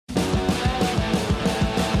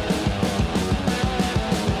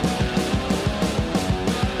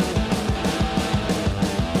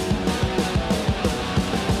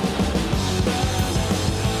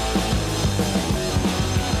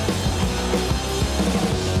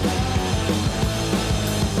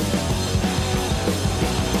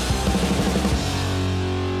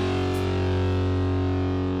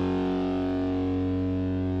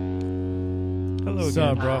What's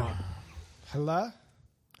up, bro?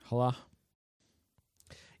 Hello.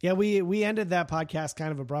 Yeah, we ended that podcast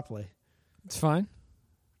kind of abruptly. It's fine.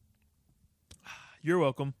 You're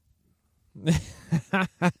welcome.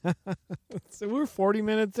 So we're 40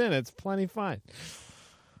 minutes in. It's plenty fine.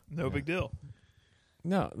 No big deal.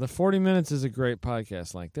 No, the 40 minutes is a great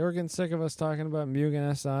podcast length. They were getting sick of us talking about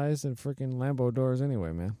Mugen SIs and freaking Lambo doors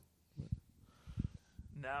anyway, man.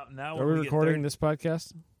 Now Are we recording this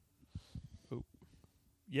podcast?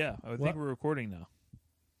 Yeah, I think we're recording now.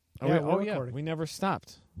 Yeah, we're recording. Yeah, we never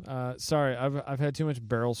stopped. Sorry, I've had too much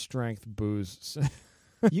barrel strength booze.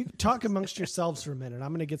 You talk amongst yourselves for a minute. I'm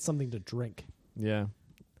going to get something to drink. Yeah.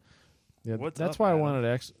 What's that's up, why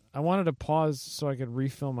Adam? I wanted to pause so I could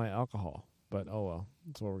refill my alcohol. But oh well,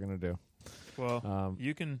 that's what we're gonna do. Well,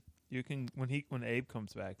 you can when Abe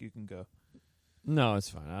comes back, you can go. No, it's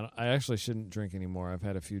fine. I actually shouldn't drink anymore. I've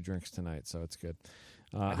had a few drinks tonight, so it's good.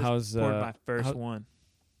 I just How's poured my first one?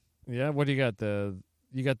 Yeah, what do you got?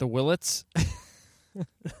 You got the Willets?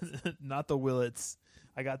 Not the Willets.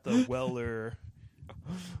 I got the Weller.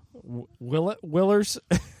 Willers?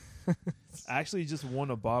 I actually just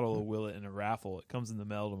won a bottle of Willet in a raffle. It comes in the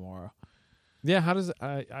mail tomorrow. Yeah, how does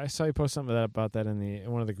I saw you post something about that in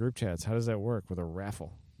one of the group chats. How does that work with a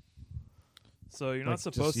raffle? So you're not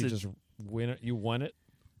supposed to just win it. You won it?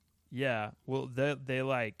 Yeah. Well, they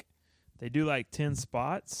do like 10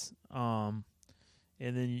 spots,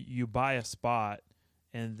 and then you buy a spot,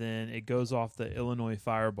 and then it goes off the Illinois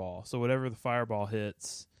Fireball. So whatever the Fireball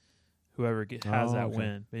hits, whoever has that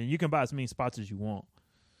win. And you can buy as many spots as you want.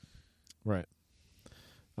 Right.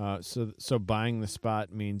 So buying the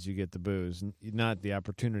spot means you get the booze, not the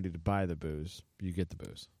opportunity to buy the booze. You get the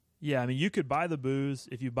booze. Yeah, I mean, you could buy the booze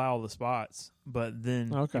if you buy all the spots, but then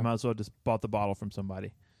you might as well just bought the bottle from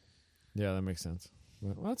somebody. Yeah, that makes sense.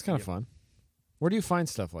 Well, that's kind of fun. Where do you find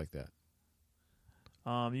stuff like that?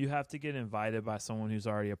 You have to get invited by someone who's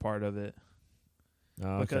already a part of it.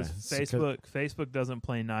 Oh, because Facebook doesn't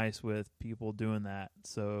play nice with people doing that.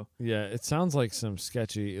 So yeah, it sounds like some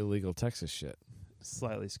sketchy illegal Texas shit.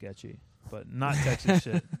 Slightly sketchy, but not Texas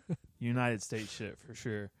shit. United States shit for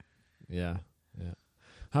sure. Yeah.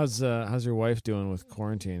 How's your wife doing with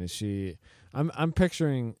quarantine? Is she? I'm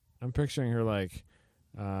picturing her like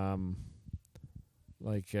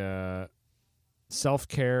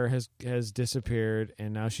self-care has disappeared,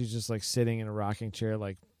 and now she's just like sitting in a rocking chair,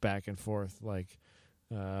 like back and forth, like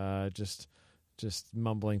just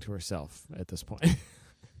mumbling to herself at this point.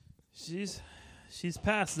 She's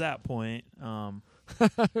past that point.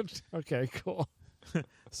 Okay, cool.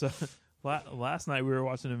 So last night we were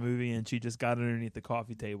watching a movie and she just got underneath the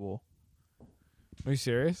coffee table. Are you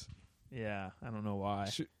serious? Yeah, I don't know why.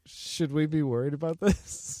 Should we be worried about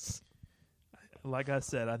this? Like I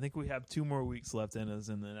said, I think we have 2 more weeks left in us,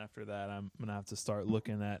 and then after that, I'm gonna have to start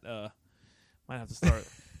looking at. Might have to start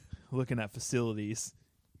looking at facilities.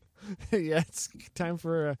 Yeah, it's time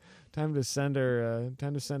to send her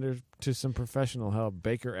to some professional help.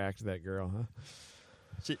 Baker Act that girl,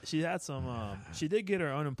 huh? She had some. She did get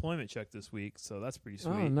her unemployment check this week, so that's pretty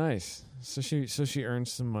sweet. Oh, nice. So she earned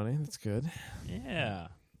some money. That's good. Yeah,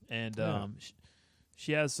 and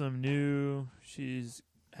she has some new. She's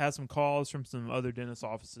had some calls from some other dentist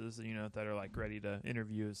offices, that are like ready to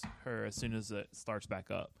interview her as soon as it starts back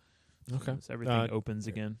up. Okay, so everything opens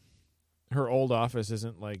again. Her old office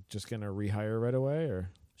isn't like just gonna rehire right away,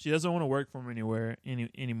 or she doesn't want to work for them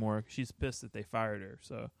anymore. She's pissed that they fired her.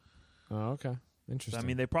 So, okay, interesting. So, I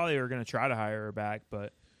mean, they probably are going to try to hire her back,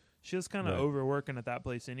 but she was kind of overworking at that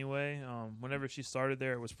place anyway. Whenever she started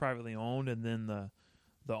there, it was privately owned, and then the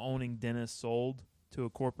owning dentist sold to a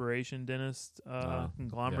corporation dentist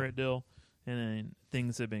conglomerate deal, and then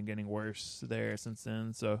things have been getting worse there since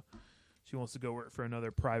then. So, she wants to go work for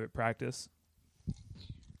another private practice.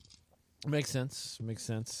 Makes sense.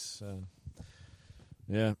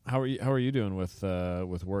 Yeah. How are you doing with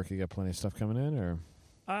work? You got plenty of stuff coming in, or?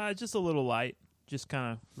 Just a little light. Just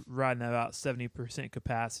kind of riding about 70%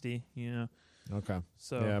 capacity. Okay.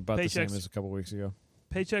 So yeah, about the same as a couple weeks ago.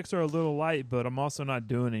 Paychecks are a little light, but I'm also not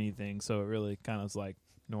doing anything, so it really kind of is like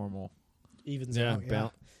normal. Evens out.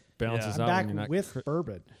 Balances out. I'm back with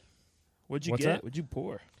bourbon. What'd you What's get? that? What'd you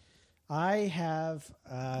pour? I have,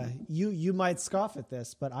 you might scoff at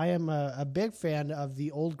this, but I am a big fan of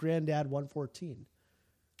the Old Granddad 114.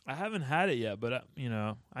 I haven't had it yet, but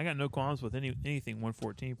I got no qualms with anything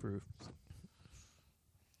 114 proof.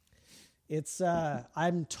 It's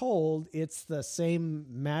I'm told it's the same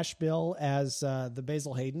mash bill as the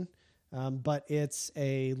Basil Hayden, but it's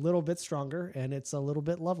a little bit stronger and it's a little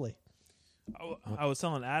bit lovely. I was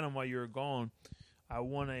telling Adam while you were gone, I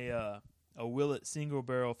won a a Willett single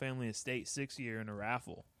barrel family estate 6-year in a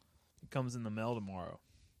raffle. It comes in the mail tomorrow.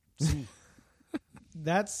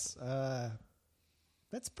 That's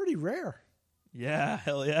pretty rare. Yeah,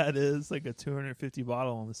 hell yeah, it is. Like a 250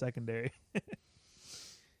 bottle on the secondary.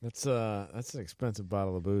 That's an expensive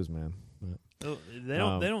bottle of booze, man. But, they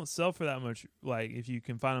don't sell for that much. Like if you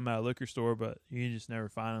can find them at a liquor store, but you just never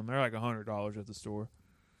find them. They're like $100 at the store.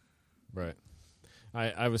 right.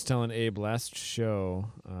 I was telling Abe last show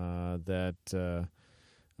that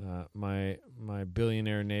my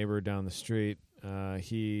billionaire neighbor down the street,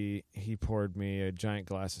 he poured me a giant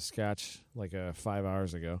glass of scotch like 6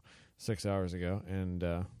 hours ago, and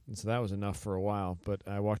so that was enough for a while. But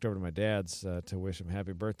I walked over to my dad's to wish him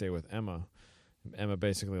happy birthday with Emma. Emma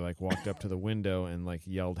basically like walked up to the window and like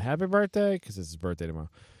yelled "Happy birthday" because it's his birthday tomorrow,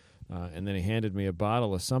 and then he handed me a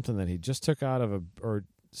bottle of something that he just took out of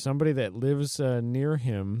somebody that lives near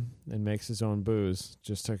him and makes his own booze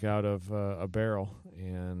just took out of a barrel,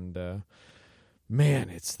 and man,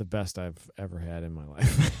 it's the best I've ever had in my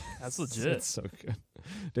life. That's legit. It's so good,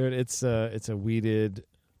 dude. It's a weeded.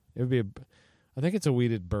 It would be I think it's a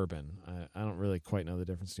weeded bourbon. I don't really quite know the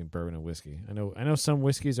difference between bourbon and whiskey. I know some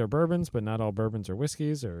whiskeys are bourbons, but not all bourbons are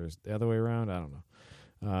whiskeys, or the other way around. I don't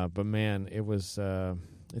know. But man, it was.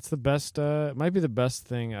 It's the best. It might be the best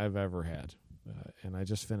thing I've ever had. And I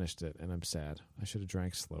just finished it, and I'm sad. I should have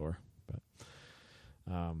drank slower, but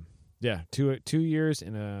yeah, 2 years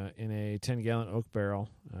in a 10-gallon oak barrel,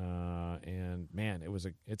 and man,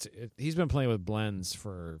 he's been playing with blends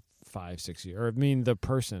for 5-6 years. Or I mean, the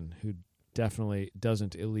person who definitely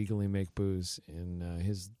doesn't illegally make booze in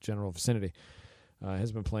his general vicinity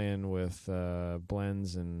has been playing with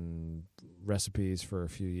blends and recipes for a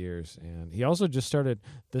few years, and he also just started.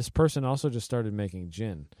 This person also just started making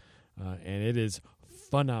gin. And it is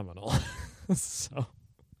phenomenal. So,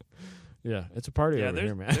 yeah, it's a party over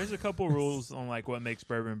here, man. There's a couple rules on like what makes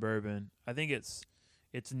bourbon. I think it's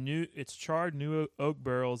charred new oak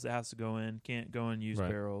barrels that has to go in. Can't go in used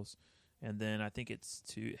barrels. And then I think it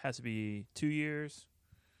has to be 2 years.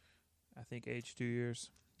 I think aged 2 years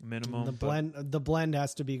minimum. The blend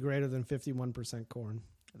has to be greater than 51% corn.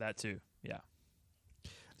 That too, yeah.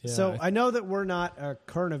 So I know that we're not a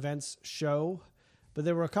current events show. But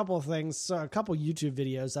there were a couple of things, a couple YouTube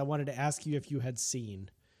videos I wanted to ask you if you had seen.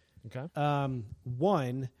 Okay.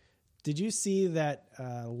 One, did you see that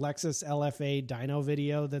Lexus LFA dyno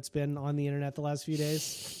video that's been on the internet the last few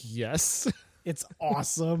days? Yes. It's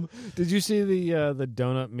awesome. Did you see the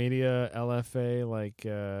Donut Media LFA like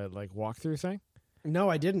walkthrough thing? No,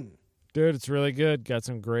 I didn't. Dude, it's really good. Got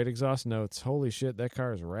some great exhaust notes. Holy shit, that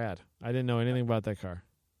car is rad. I didn't know anything about that car.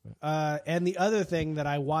 And the other thing that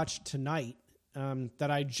I watched tonight, that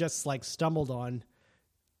I just like stumbled on.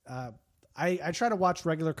 I try to watch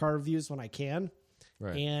regular car reviews when I can.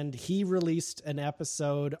 Right. And he released an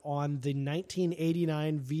episode on the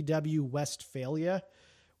 1989 VW Westphalia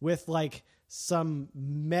with like some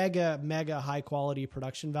mega high quality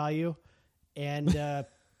production value. And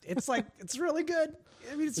it's really good.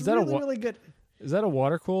 I mean, it's really good. Is that a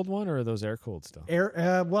water cooled one or are those air cooled still?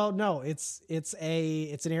 Well, no, it's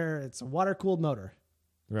a water cooled motor.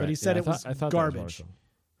 Right. But he said I thought garbage.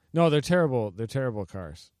 No, they're terrible. They're terrible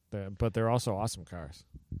cars, but they're also awesome cars.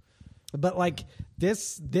 But like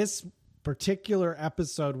this particular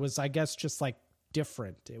episode was, I guess, just like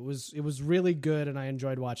different. It was really good, and I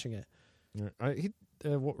enjoyed watching it.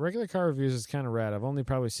 Regular car reviews is kind of rad. I've only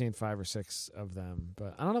probably seen 5 or 6 of them,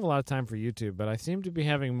 but I don't have a lot of time for YouTube. But I seem to be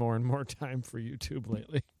having more and more time for YouTube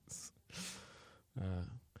lately.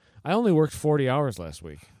 I only worked 40 hours last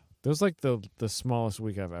week. That was like the smallest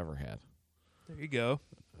week I've ever had. There you go.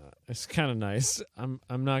 It's kind of nice. I'm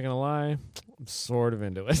not gonna lie. I'm sort of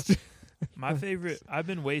into it. My favorite. I've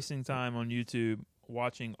been wasting time on YouTube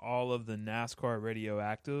watching all of the NASCAR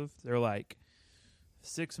Radioactive. They're like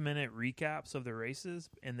 6-minute recaps of the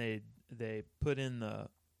races, and they put in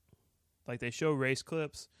they show race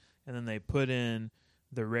clips, and then they put in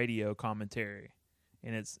the radio commentary,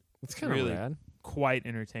 and it's kind of really rad. Quite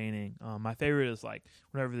entertaining. My favorite is like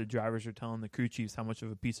whenever the drivers are telling the crew chiefs how much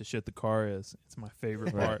of a piece of shit the car is. It's my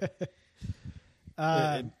favorite part.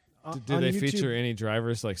 Do they feature any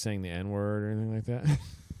drivers like saying the N-word or anything like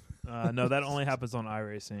that? No, that only happens on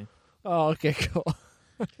iRacing. Oh, okay, cool.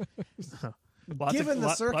 Given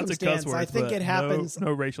the circumstance, I think it happens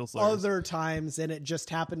no racial slurs. Other times, and it just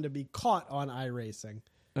happened to be caught on iRacing.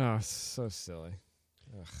 Oh, so silly.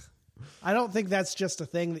 Ugh. I don't think that's just a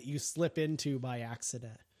thing that you slip into by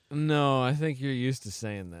accident. No, I think you're used to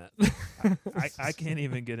saying that. I can't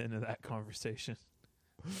even get into that conversation.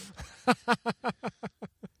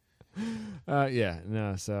 Yeah,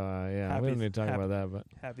 no. So yeah, we don't need to talk about that. But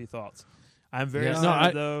happy thoughts. I'm very Yeah.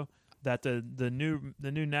 excited though that the new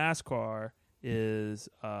NASCAR is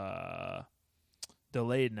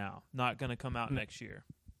delayed now. Not going to come out next year.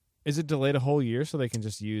 is it delayed a whole year so they can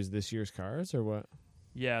just use this year's cars or what?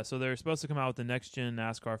 Yeah, so they're supposed to come out with the next gen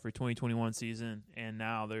NASCAR for 2021 season, and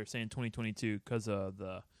now they're saying 2022 because of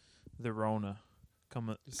the Rona.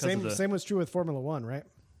 Same was true with Formula One, right?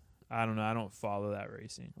 I don't know. I don't follow that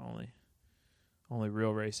racing. Only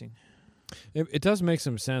real racing. It does make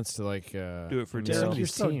some sense to like Do it for Derek, Dale. you're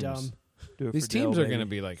so teams. dumb. Do it These for Dale, teams are baby. going to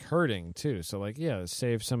be like hurting too. So like, yeah,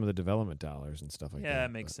 save some of the development dollars and stuff like that. Yeah,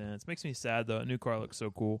 it makes sense. Makes me sad though. A new car looks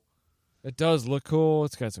so cool. It does look cool.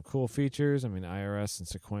 It's got some cool features. I mean, IRS and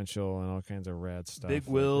sequential and all kinds of rad stuff. Big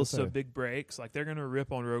Like, wheels, it's so big brakes. Like they're gonna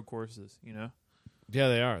rip on road courses. Yeah,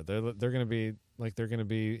 they are. They're going to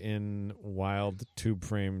be in wild tube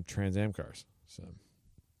frame Trans Am cars. So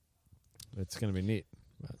it's going to be neat.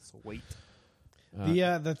 So wait.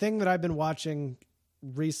 The thing that I've been watching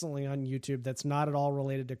recently on YouTube that's not at all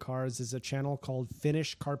related to cars is a channel called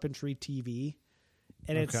Finnish Carpentry TV,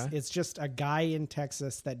 and it's just a guy in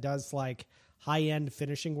Texas that does like high end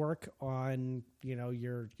finishing work on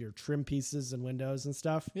your trim pieces and windows and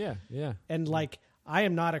stuff. Yeah. And like I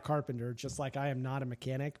am not a carpenter, just like I am not a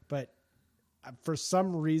mechanic, but for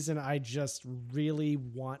some reason I just really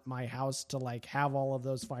want my house to like have all of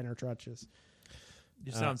those finer touches.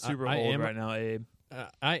 You sound super old right now, Abe.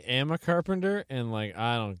 I am a carpenter, and like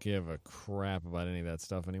I don't give a crap about any of that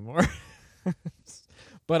stuff anymore.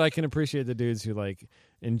 But I can appreciate the dudes who like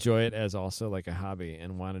enjoy it as also like a hobby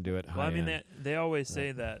and want to do it. Well, I mean, they always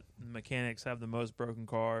say that mechanics have the most broken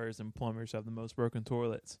cars and plumbers have the most broken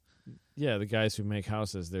toilets. Yeah, the guys who make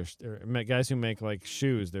houses, they're guys who make like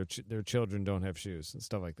shoes. Their children don't have shoes and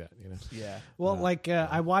stuff like that. Yeah. Well,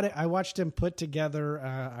 I watched him put together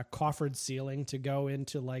a coffered ceiling to go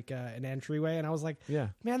into like an entryway, and I was like, Yeah,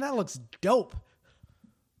 man, that looks dope.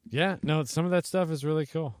 yeah. No, some of that stuff is really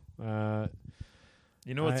cool.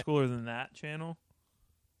 You know what's cooler than that channel?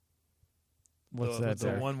 What's the that?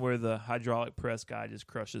 The one where the hydraulic press guy just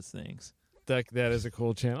crushes things. That is a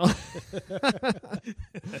cool channel.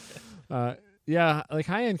 Yeah, like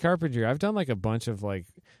high-end carpentry. I've done like a bunch of like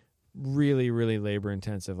really, really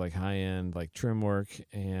labor-intensive like high-end like trim work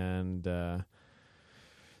and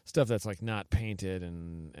stuff that's like not painted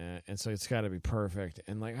and so it's got to be perfect.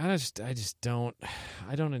 And like I just don't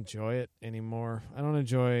enjoy it anymore. I don't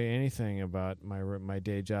enjoy anything about my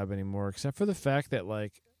day job anymore except for the fact that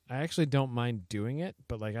like I actually don't mind doing it,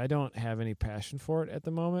 but like I don't have any passion for it at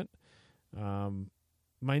the moment.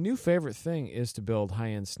 My new favorite thing is to build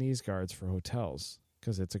high-end sneeze guards for hotels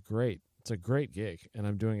because it's a great gig, and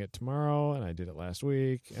I'm doing it tomorrow, and I did it last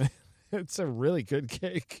week. It's a really good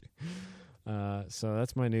gig. So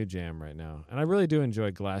that's my new jam right now, and I really do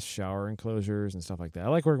enjoy glass shower enclosures and stuff like that. I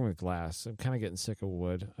like working with glass. I'm kind of getting sick of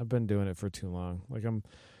wood. I've been doing it for too long. Like I'm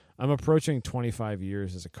approaching 25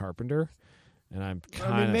 years as a carpenter. And I'm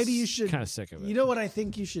kind of sick of it. You know what I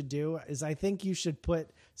think you should do is I think you should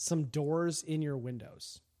put some doors in your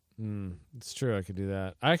windows. It's true. I could do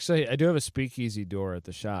that. I do have a speakeasy door at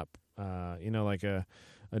the shop. Like a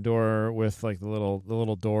door with like the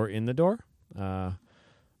little door in the door. I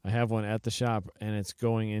have one at the shop, and it's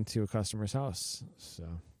going into a customer's house. So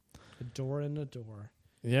a door in a door.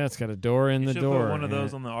 Yeah, it's got a door in the door. You should put one of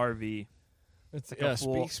those on the RV. It's like a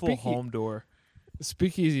full home door.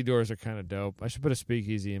 Speakeasy doors are kind of dope. I should put a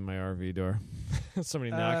speakeasy in my RV door.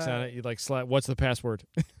 Somebody knocks on it, you like slap. What's the password?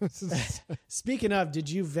 Speaking of, did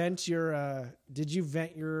you vent your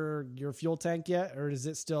fuel tank yet, or does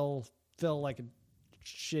it still feel like a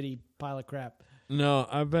shitty pile of crap? No,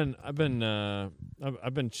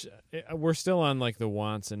 we're still on like the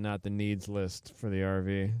wants and not the needs list for the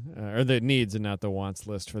RV, or the needs and not the wants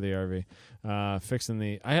list for the RV.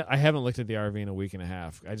 Fixing I haven't looked at the RV in a week and a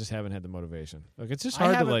half. I just haven't had the motivation. Like it's just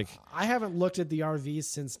hard to like. I haven't looked at the RV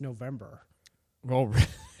since November. Well,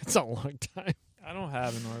 it's a long time. I don't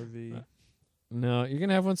have an RV. No, you're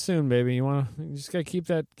gonna have one soon, baby. You just gotta keep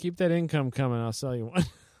that income coming. I'll sell you one.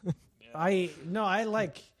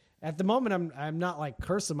 At the moment, I'm not like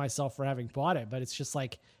cursing myself for having bought it, but it's just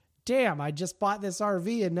like, damn, I just bought this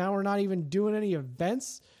RV and now we're not even doing any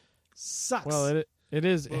events. Sucks. Well, it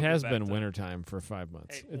has been wintertime for 5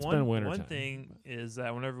 months. Hey, it's been wintertime. One thing is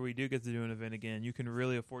that whenever we do get to do an event again, you can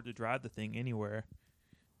really afford to drive the thing anywhere.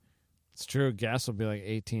 It's true. Gas will be like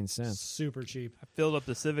 18 cents. Super cheap. I filled up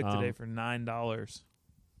the Civic today for $9.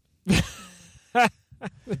 It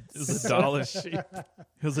was $1 cheap.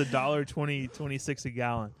 It was $1.26 a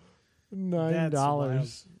gallon.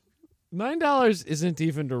 $9. $9 isn't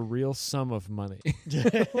even a real sum of money.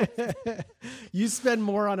 You spend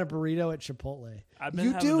more on a burrito at Chipotle.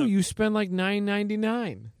 You do. You spend like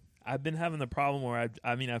 $9.99. I've been having the problem where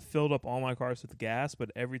I've filled up all my cars with gas,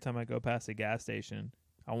 but every time I go past a gas station,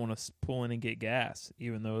 I want to pull in and get gas,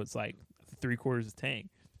 even though it's like 3/4 of tank.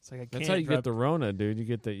 It's like That's how you get the Rona, dude. You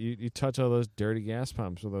get you touch all those dirty gas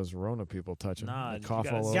pumps with those Rona people touching. Nah,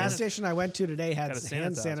 cough all over. Gas station I went to today had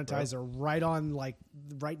hand sanitize, sanitizer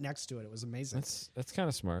right next to it. It was amazing. That's kind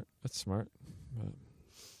of smart. That's smart.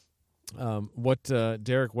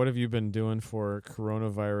 Derek? What have you been doing for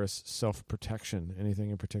coronavirus self-protection? Anything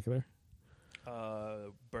in particular?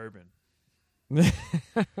 Bourbon.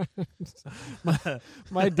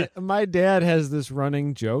 my dad has this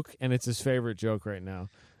running joke, and it's his favorite joke right now.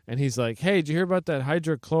 And he's like, "Hey, did you hear about that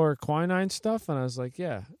hydrochloroquine stuff?" And I was like,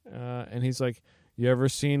 "Yeah." And he's like, "You ever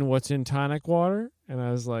seen what's in tonic water?" And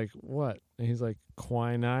I was like, "What?" And he's like,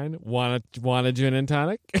 "Quinine. Want a gin and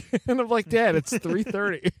tonic?" And I'm like, "Dad, it's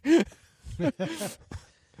 3:30."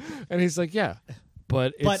 And he's like, "Yeah,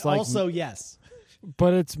 but it's also yes,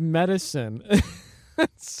 but it's medicine."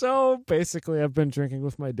 So basically, I've been drinking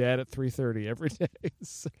with my dad at 3:30 every day.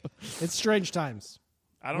 So. It's strange times.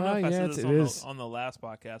 I don't know if I said this on the last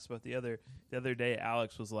podcast, but the other day,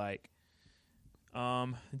 Alex was like,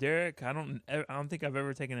 "Derek, I don't think I've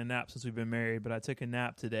ever taken a nap since we've been married, but I took a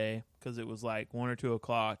nap today because it was like 1 or 2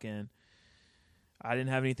 o'clock, and I didn't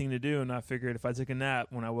have anything to do, and I figured if I took a nap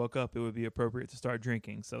when I woke up, it would be appropriate to start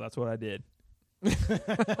drinking. So that's what I did."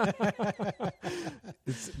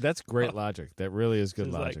 That's great logic. That really is good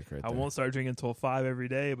logic, right there. I won't start drinking until 5 every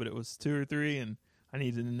day, but it was 2 or 3, and I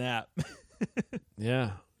needed a nap.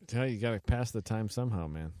 Yeah, tell you got to pass the time somehow,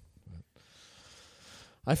 man.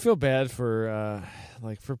 I feel bad for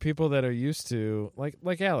for people that are used to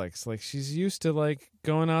like Alex. Like she's used to like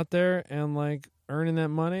going out there and like earning that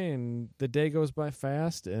money, and the day goes by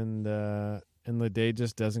fast, and the day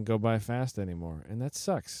just doesn't go by fast anymore, and that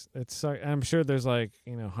sucks. I'm sure there's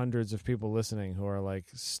hundreds of people listening who are like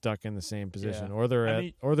stuck in the same position, or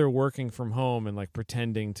they're working from home and like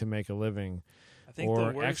pretending to make a living,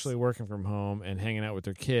 or actually working from home and hanging out with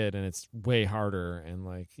their kid, and it's way harder. And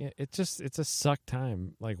it's a suck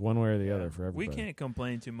time, like one way or the other for everybody. We can't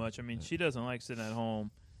complain too much. I mean, she doesn't like sitting at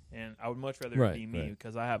home, and I would much rather it be me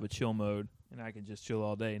because I have a chill mode and I can just chill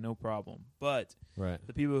all day, no problem. But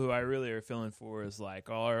the people who I really are feeling for is like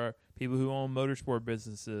all our people who own motorsport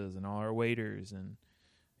businesses and all our waiters, and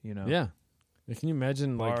yeah. Can you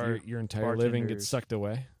imagine like your entire living gets sucked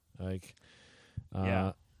away? Like,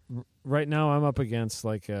 right now I'm up against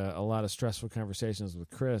like a lot of stressful conversations with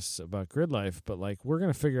Chris about grid life, but like we're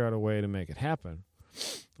gonna figure out a way to make it happen.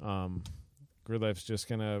 Grid life's just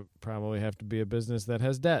gonna probably have to be a business that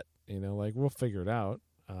has debt. Like we'll figure it out.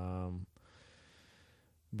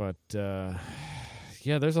 But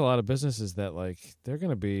there's a lot of businesses that like they're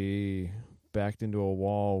going to be backed into a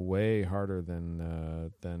wall way harder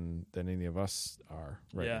than any of us are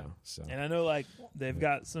right now. So, and I know like they've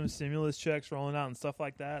got some stimulus checks rolling out and stuff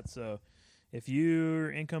like that. So if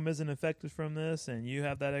your income isn't affected from this and you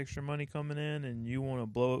have that extra money coming in and you want to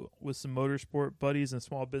blow it with some motorsport buddies and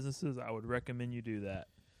small businesses, I would recommend you do that.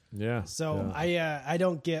 Yeah. So I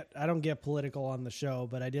don't get political on the show,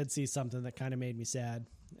 but I did see something that kind of made me sad,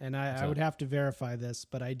 and I would have to verify this,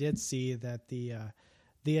 but I did see that the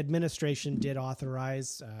administration did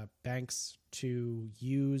authorize banks to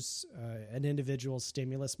use an individual's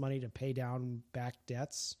stimulus money to pay down back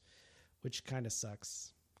debts, which kind of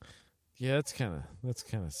sucks. Yeah, that's kind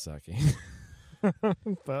of sucky.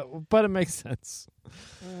 but it makes sense.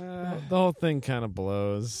 The whole thing kind of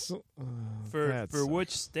blows. For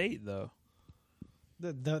which state though?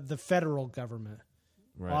 The federal government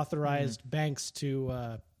authorized banks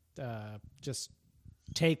to just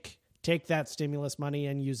take that stimulus money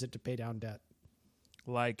and use it to pay down debt.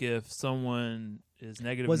 Like if someone is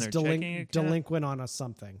negative in their checking account? Delinquent on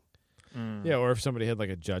something. Yeah, or if somebody had like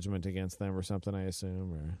a judgment against them or something, I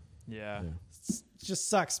assume. Or yeah. It just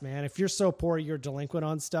sucks, man. If you're so poor you're delinquent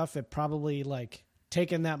on stuff, it probably like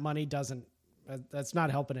taking that money doesn't. That's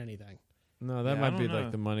not helping anything. No, that might be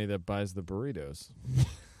like the money that buys the burritos.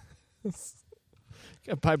 You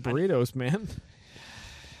gotta buy burritos, man.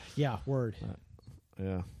 Yeah, word.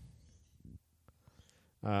 Yeah.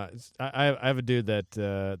 I have a dude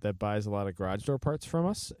that buys a lot of garage door parts from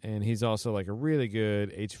us, and he's also like a really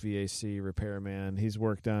good HVAC repairman. He's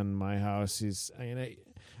worked on my house.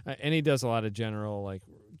 And he does a lot of general like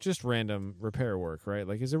just random repair work, right?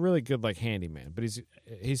 Like he's a really good like handyman, but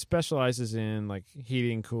he specializes in like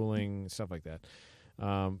heating, cooling, stuff like that.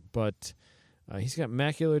 But he's got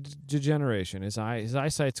macular degeneration. His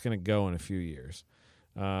eyesight's going to go in a few years.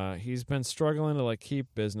 He's been struggling to like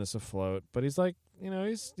keep business afloat, but he's like,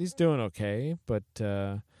 he's doing okay. But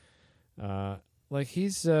like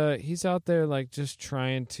he's out there like just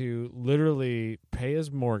trying to literally pay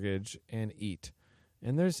his mortgage and eat.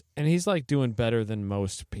 And he's like doing better than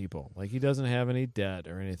most people. Like he doesn't have any debt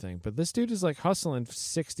or anything. But this dude is like hustling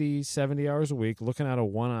 60, 70 hours a week, looking out of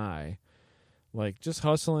one eye, like just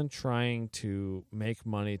hustling, trying to make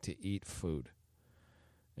money to eat food.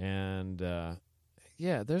 And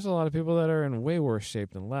yeah, there's a lot of people that are in way worse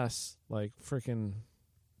shape than Les. Like freaking,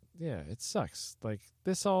 yeah, it sucks. Like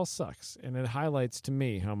this all sucks. And it highlights to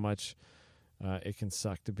me how much it can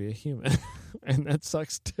suck to be a human. And that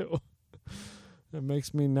sucks too. It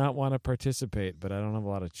makes me not want to participate, but I don't have a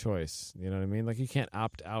lot of choice. You know what I mean? Like you can't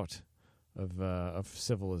opt out of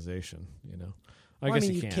civilization. I guess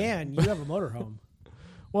you can. You have a motorhome.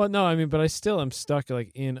 Well, no, I mean, but I still am stuck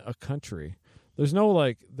like in a country. There's no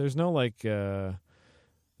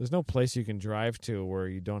place you can drive to where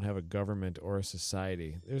you don't have a government or a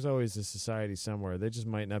society. There's always a society somewhere. They just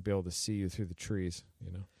might not be able to see you through the trees.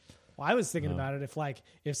 Well, I was thinking about it.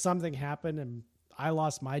 If something happened and I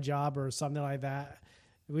lost my job or something like that,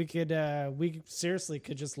 we seriously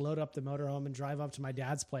could just load up the motorhome and drive up to my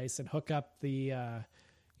dad's place and hook up the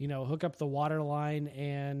water line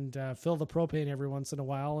and fill the propane every once in a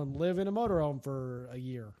while and live in a motorhome for a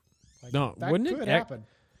year. Like, no, that wouldn't could it happen?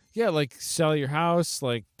 Yeah, like sell your house,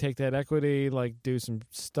 like take that equity, like do some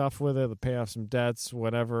stuff with it, pay off some debts,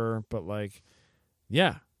 whatever. But like,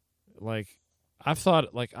 yeah, like I've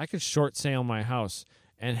thought like I could short sale my house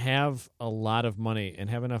and have a lot of money and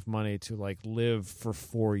have enough money to like live for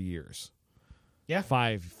 4 years. Yeah.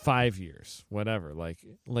 5 years, whatever.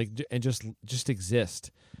 And just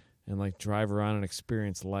exist and like drive around and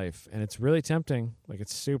experience life. And it's really tempting. Like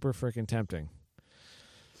it's super freaking tempting.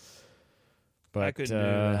 But I couldn't do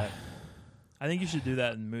that. I think you should do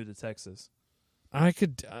that and move to Texas. I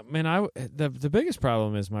could, the biggest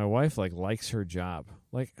problem is my wife likes her job.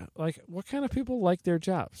 Like what kind of people like their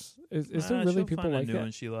jobs? Is there really people like that?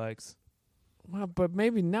 One she likes. Well, but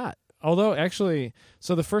maybe not. Although actually,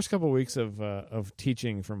 so the first couple of weeks of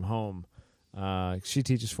teaching from home, she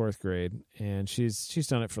teaches 4th grade and she's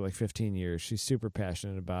done it for like 15 years. She's super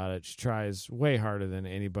passionate about it. She tries way harder than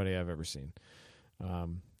anybody I've ever seen.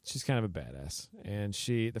 She's kind of a badass, and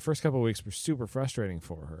the first couple of weeks were super frustrating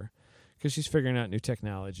for her because she's figuring out new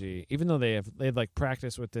technology. Even though they've like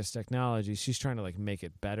practiced with this technology, she's trying to like make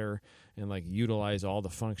it better and like utilize all the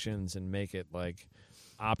functions and make it like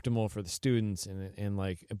optimal for the students and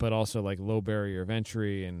like, but also like low barrier of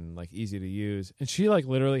entry and like easy to use. And she like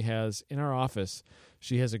literally has in our office,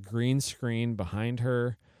 she has a green screen behind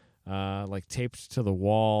her, like taped to the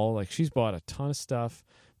wall. Like she's bought a ton of stuff.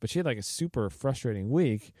 But she had like a super frustrating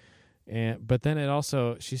week, but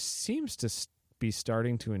then she seems to be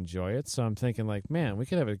starting to enjoy it. So I'm thinking like, man, we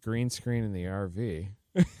could have a green screen in the RV.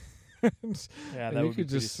 Yeah, that would be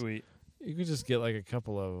pretty sweet. You could just get like a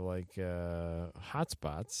couple of like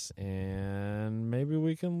hotspots, and maybe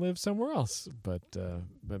we can live somewhere else. But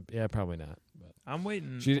yeah, probably not. But I'm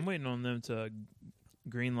waiting on them to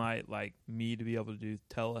green light like me to be able to do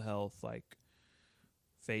telehealth like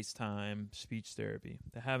FaceTime, speech therapy.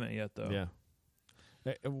 They haven't yet though.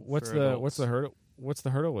 Yeah. What's the hurdle? What's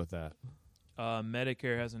the hurdle with that?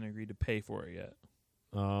 Medicare hasn't agreed to pay for it yet.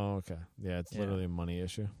 Oh, okay. Yeah, it's literally a money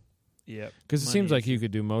issue. Yep. Because it seems like you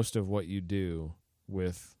could do most of what you do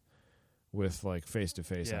with like face to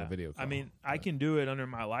face on a video call. I mean, I can do it under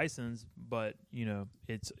my license, but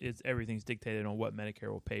it's everything's dictated on what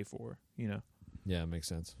Medicare will pay for. Yeah, it makes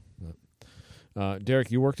sense.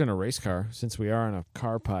 Derek, you worked on a race car. Since we are on a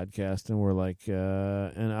car podcast and we're like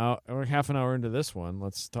we're half an hour into this one,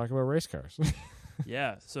 let's talk about race cars.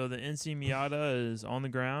 Yeah, so the NC Miata is on the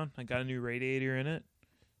ground. I got a new radiator in it,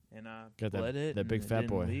 and I bled it. That big fat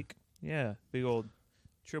boy. Leak. Yeah, big old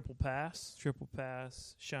triple pass,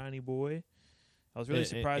 shiny boy. I was really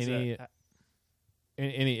surprised.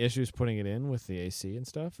 Any issues putting it in with the AC and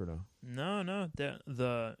stuff, or no? No.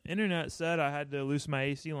 The internet said I had to loosen my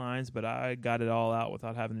AC lines, but I got it all out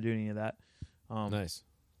without having to do any of that. Nice.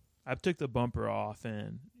 I took the bumper off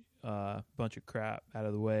and a bunch of crap out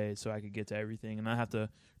of the way so I could get to everything, and I have to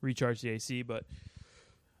recharge the AC. But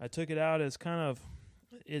I took it out as kind of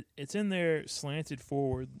it's in there slanted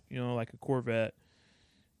forward, like a Corvette,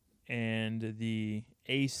 and the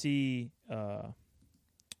AC.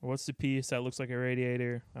 What's the piece that looks like a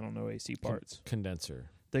radiator? I don't know AC parts. Condenser.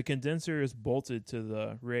 The condenser is bolted to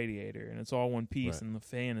the radiator, and it's all one piece, right. And the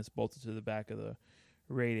fan is bolted to the back of the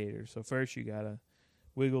radiator. So first you got to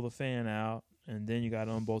wiggle the fan out, and then you got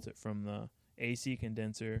to unbolt it from the AC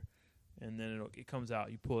condenser, and then it comes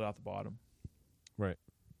out. You pull it out the bottom. Right.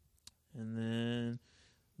 And then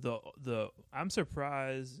the I'm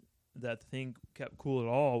surprised that the thing kept cool at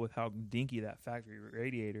all with how dinky that factory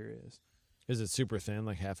radiator is. Is it super thin,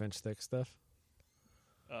 like half-inch thick stuff?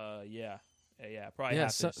 Yeah, probably Yeah,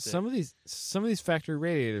 half inch thick. some of these factory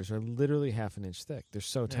radiators are literally half an inch thick. They're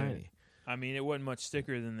so tiny. I mean, it wasn't much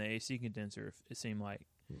thicker than the AC condenser. It seemed like,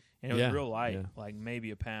 and it was real light, like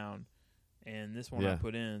maybe a pound. And this one I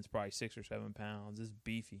put in is probably 6 or 7 pounds. It's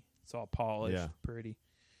beefy. It's all polished, pretty.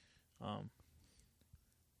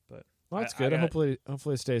 But well, that's good. Hopefully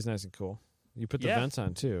it stays nice and cool. You put the vents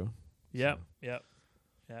on too. Yep.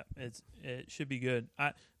 It should be good.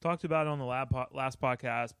 I talked about it on the last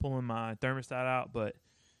podcast, pulling my thermostat out, but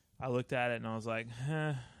I looked at it and I was like,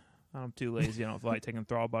 I'm too lazy. I don't feel like taking the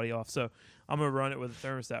throttle body off. So I'm gonna run it with the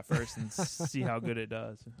thermostat first and see how good it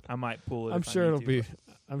does. I might pull it. I'm sure it'll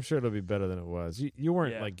be better than it was. You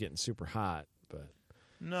weren't like getting super hot, but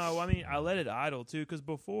no. I mean, I let it idle too, because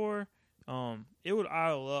before it would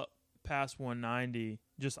idle up past 190,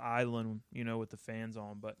 just idling, with the fans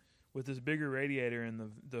on. But with this bigger radiator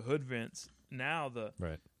and the hood vents, now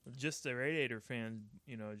just the radiator fan,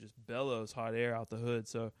 just bellows hot air out the hood.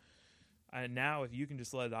 So now if you can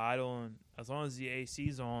just let it idle, and as long as the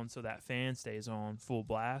AC's on, so that fan stays on full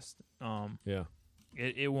blast,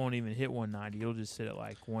 it won't even hit 190. It'll just sit at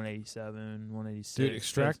like 187, 186. Dude,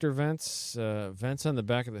 extractor vents on the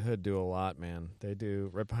back of the hood do a lot, man. They do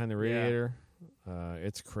right behind the radiator.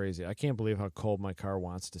 It's crazy. I can't believe how cold my car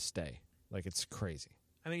wants to stay. Like, it's crazy.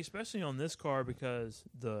 I mean, especially on this car, because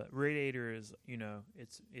the radiator is,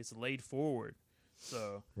 it's laid forward,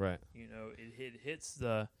 so it hits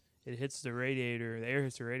the radiator. The air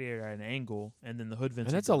hits the radiator at an angle, and then the hood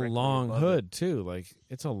vents. And that's a long hood too. Like,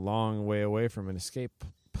 it's a long way away from an escape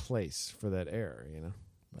place for that air.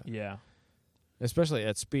 But yeah. Especially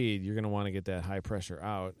at speed, you're going to want to get that high pressure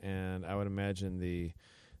out, and I would imagine the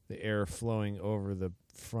air flowing over the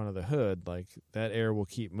front of the hood, like that air will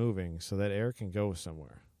keep moving, so that air can go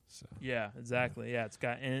somewhere. So yeah, exactly. Yeah, it's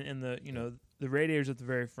got and the the radiator's at the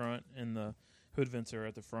very front, and the hood vents are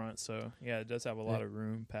at the front. So yeah, it does have a lot of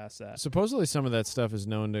room past that. Supposedly, some of that stuff is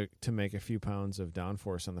known to make a few pounds of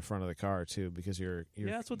downforce on the front of the car too, because you're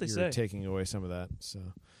that's what they say. Taking away some of that. So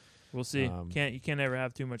we'll see. You can't ever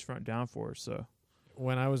have too much front downforce. So.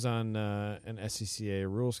 When I was on an SCCA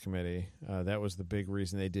rules committee, that was the big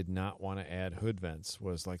reason they did not want to add hood vents.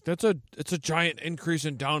 Was like, it's a giant increase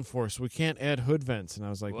in downforce. We can't add hood vents. And I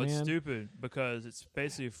was like, well, it's stupid, because it's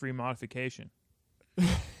basically a free modification.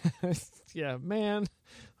 Yeah, man.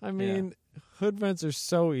 I mean, hood vents are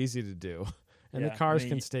so easy to do, and the cars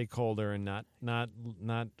can stay colder and not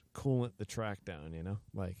coolant the track down.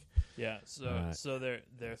 So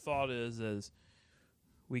their thought is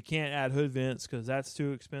we can't add hood vents because that's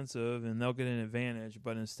too expensive and they'll get an advantage.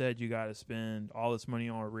 But instead, you got to spend all this money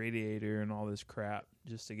on a radiator and all this crap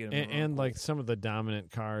just to get them. And like some of the dominant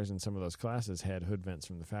cars in some of those classes had hood vents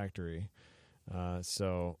from the factory.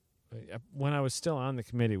 So when I was still on the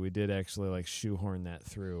committee, we did actually like shoehorn that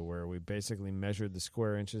through, where we basically measured the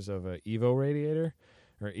square inches of a Evo radiator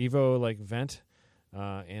or Evo like vent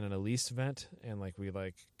and an Elise vent, and like we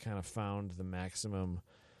like kind of found the maximum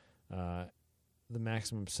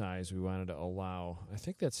size we wanted to allow. I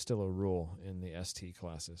think that's still a rule in the ST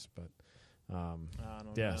classes, but I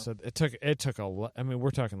don't know. So it took a lot. I mean,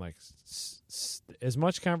 we're talking like as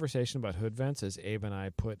much conversation about hood vents as Abe and I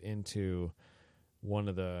put into one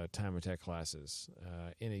of the time attack classes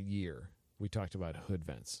in a year. We talked about hood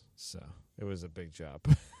vents, so it was a big job.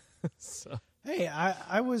 Hey,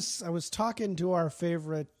 I was talking to our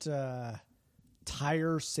favorite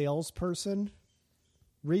tire salesperson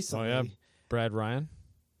recently. Oh yeah. Brad Ryan.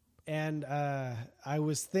 And I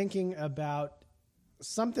was thinking about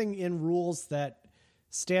something in rules that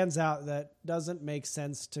stands out that doesn't make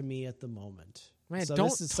sense to me at the moment. Man, so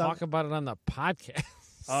don't talk about it on the podcast.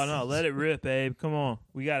 Oh, no, let it rip, Abe. Come on.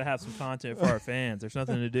 We got to have some content for our fans. There's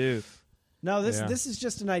nothing to do. No, this is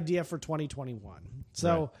just an idea for 2021.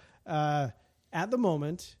 So at the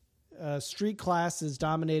moment, street class is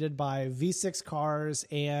dominated by V6 cars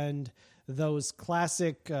and those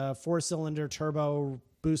classic four-cylinder turbo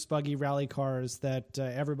boost buggy rally cars that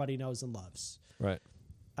everybody knows and loves. Right.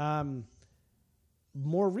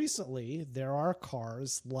 More recently, there are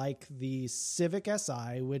cars like the Civic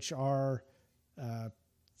Si, which are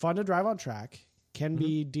fun to drive on track, can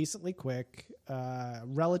be decently quick,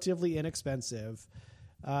 relatively inexpensive,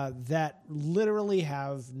 that literally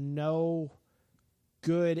have no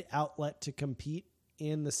good outlet to compete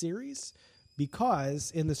in the series.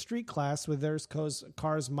 Because in the street class, where those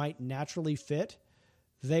cars might naturally fit,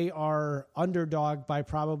 they are underdog by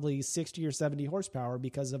probably 60 or 70 horsepower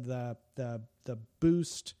because of the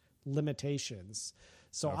boost limitations.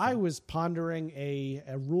 So Okay. I was pondering a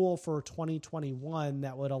rule for 2021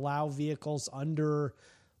 that would allow vehicles under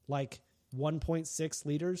like 1.6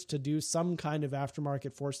 liters to do some kind of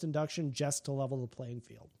aftermarket forced induction just to level the playing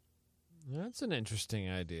field. That's an interesting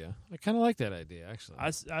idea. I kind of like that idea, actually.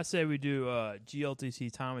 I say we do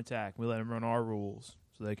GLTC time attack. We let them run our rules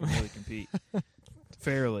so they can really compete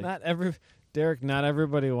fairly. Derek, not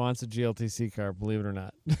everybody wants a GLTC car, believe it or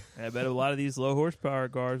not. I bet a lot of these low horsepower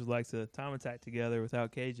cars would like to time attack together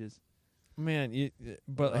without cages. Man,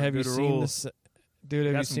 but Lot of have you good seen rules. this? Dude,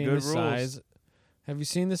 have Got you some seen good the rules. size? Have you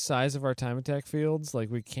seen the size of our time attack fields?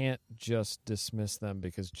 Like, we can't just dismiss them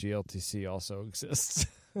because GLTC also exists.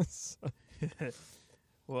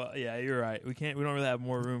 Well, yeah, you're right. We don't really have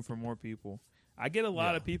more room for more people. I get a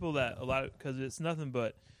lot of people because it's nothing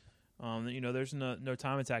but, there's no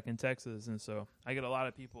time attack in Texas, and so I get a lot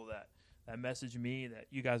of people that message me that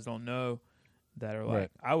you guys don't know that are like,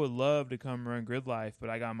 Right. I would love to come run Grid Life, but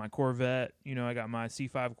I got my Corvette, I got my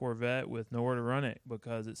C5 Corvette with nowhere to run it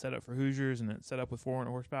because it's set up for Hoosiers and it's set up with 400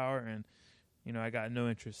 horsepower, and I got no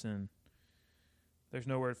interest in. There's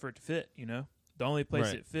nowhere for it to fit, The only place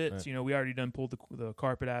Right, it fits, right. we already done pulled the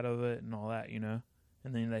carpet out of it and all that, and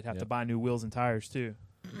then they'd have to Yep. buy new wheels and tires too.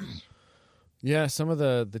 Yeah, some of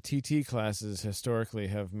the TT classes historically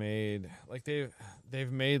have made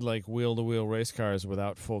they've made like wheel to wheel race cars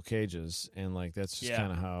without full cages, and like that's just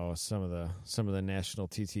kind of how some of the national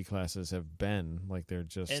TT classes have been. Like they're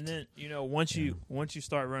just And then once you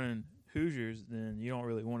start running Hoosiers, then you don't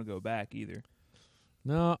really want to go back either.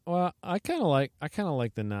 No, well, I kind of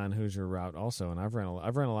like the non Hoosier route also, and I've ran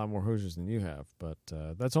a lot more Hoosiers than you have, but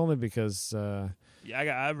that's only because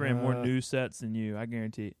Yeah, I've ran more new sets than you. I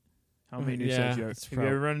guarantee it. How many new Yeah, sets you it's have you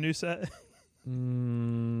ever run a new set?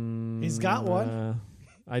 He's got one.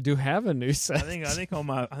 I do have a new set. I think I'm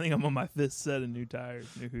on my fifth set of new tires,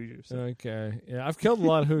 new Hoosiers. So. Okay, yeah, I've killed a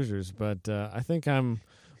lot of Hoosiers, but I think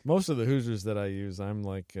most of the Hoosiers that I use, I'm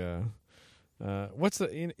like, what's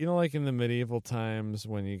the like in the medieval times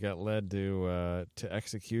when you got led to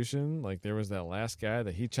execution, like there was that last guy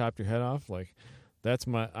that he chopped your head off, like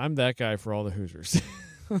I'm that guy for all the Hoosiers.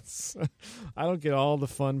 I don't get all the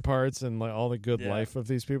fun parts and like all the good life of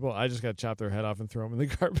these people. I just got to chop their head off and throw them in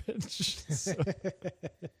the garbage.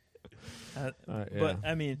 But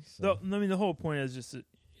I mean, the whole point is just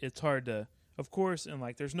it's hard to, of course, and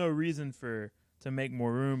like there's no reason to make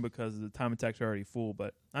more room because the time attacks are already full.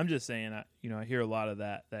 But I'm just saying, I hear a lot of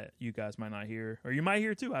that you guys might not hear, or you might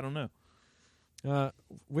hear too. I don't know.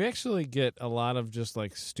 We actually get a lot of just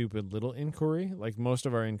like stupid little inquiry. Like most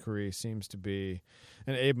of our inquiry seems to be,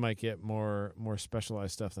 and Abe might get more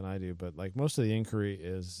specialized stuff than I do, but like most of the inquiry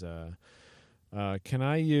is, can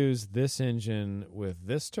I use this engine with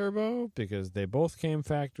this turbo because they both came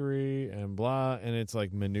factory and blah, and it's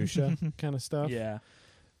like minutia kind of stuff. Yeah.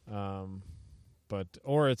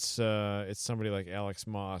 Or it's somebody like Alex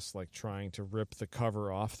Moss like trying to rip the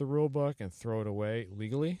cover off the rule book and throw it away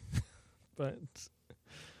legally. But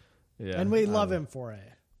yeah, And we love him for it.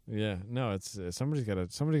 Yeah, no, it's somebody's got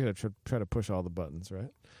to try to push all the buttons, right?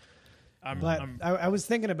 I was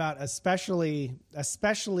thinking about especially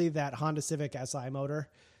that Honda Civic Si motor.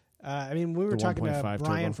 We were The talking to 1.5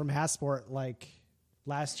 Brian turbo. from Hasport like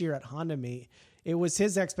last year at Honda Meet. It was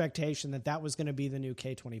his expectation that was going to be the new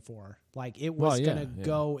K24. Like it was going to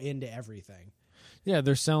go into everything. Yeah,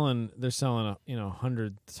 they're selling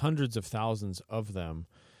hundreds of thousands of them,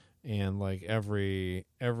 and like every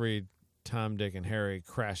Tom, Dick, and Harry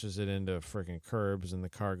crashes it into freaking curbs, and the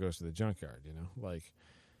car goes to the junkyard. Like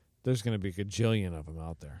there's going to be a gajillion of them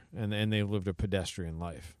out there, and they lived a pedestrian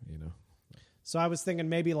life. So I was thinking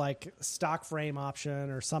maybe like stock frame option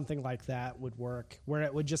or something like that would work, where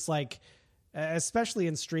it would just like, especially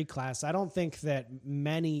in street class, I don't think that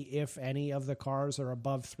many, if any, of the cars are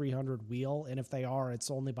above 300 wheel, and if they are,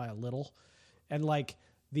 it's only by a little. And like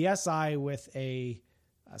the SI with a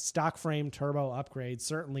stock frame turbo upgrade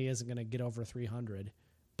certainly isn't going to get over 300,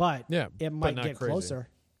 but it might get crazy. closer.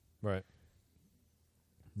 Right.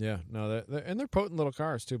 Yeah, no, they're potent little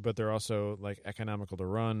cars too, but they're also like economical to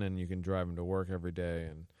run, and you can drive them to work every day.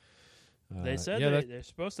 And They said they're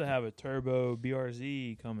supposed to have a turbo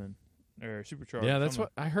BRZ coming, or supercharged. Yeah, that's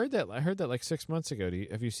what I heard. I heard that like 6 months ago.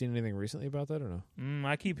 Have you seen anything recently about that or no?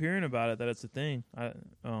 I keep hearing about it, that it's a thing.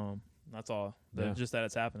 That's all. Just that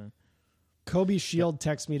it's happening. Kobe Shield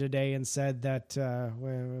texted me today and said that,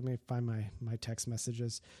 let me find my text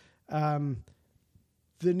messages.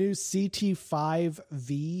 The new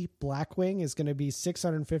CT5V Blackwing is going to be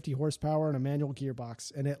 650 horsepower and a manual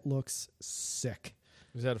gearbox, and it looks sick.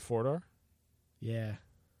 Is that a 4-door? Yeah.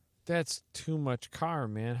 That's too much car,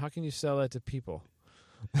 man. How can you sell that to people?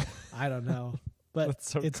 I don't know, but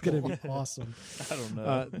That's so it's going to be awesome. I don't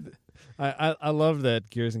know. I love that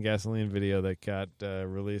Gears and Gasoline video that got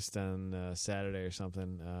released on Saturday or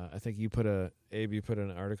something. I think you put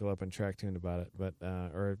an article up on TrackTuned about it, but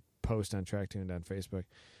or a post on TrackTuned on Facebook.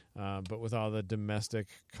 But with all the domestic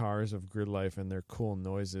cars of grid life and their cool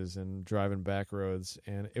noises and driving back roads,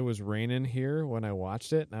 and it was raining here when I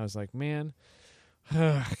watched it, and I was like, man,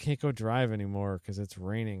 I can't go drive anymore because it's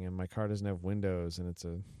raining and my car doesn't have windows, and it's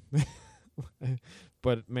a.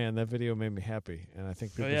 But man, that video made me happy, and I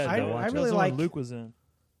think people should go watch I it. really That's the like one Luke was in.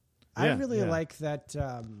 I really like that.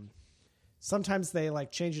 Sometimes they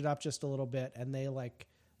like change it up just a little bit, and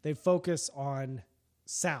they focus on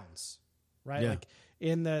sounds, right? Yeah. Like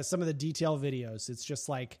in some of the detail videos, it's just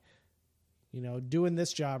like, doing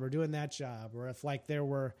this job or doing that job, or if like there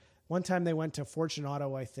were one time they went to Fortune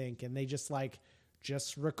Auto, I think, and they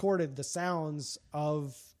just recorded the sounds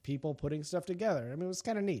of people putting stuff together. I mean, it was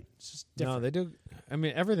kind of neat. It's just different. No, they do. I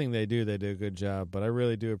mean, everything they do a good job. But I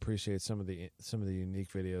really do appreciate some of the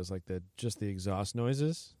unique videos, like the exhaust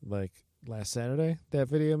noises. Like last Saturday, that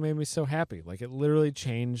video made me so happy. Like it literally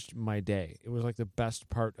changed my day. It was like the best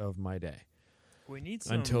part of my day. We need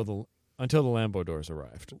some until the Lambo doors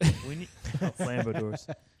arrived. We need Lambo doors.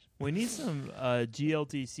 We need some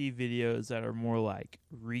GLTC videos that are more like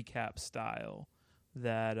recap style,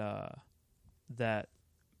 that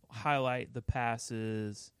highlight the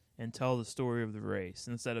passes and tell the story of the race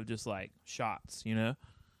instead of just like shots,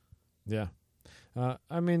 Yeah,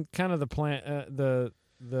 I mean, kind of the plan, the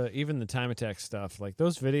even the time attack stuff. Like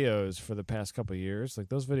those videos for the past couple of years, like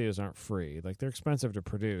those videos aren't free. Like they're expensive to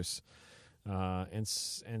produce, and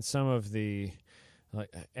some of the like,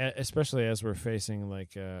 especially as we're facing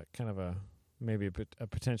like kind of a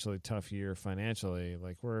potentially tough year financially.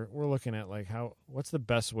 Like we're looking at like what's the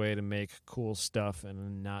best way to make cool stuff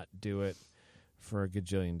and not do it for a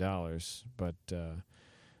gajillion dollars. But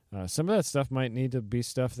some of that stuff might need to be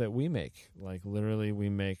stuff that we make, like literally we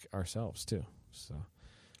make ourselves too. So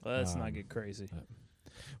well, let's not get crazy.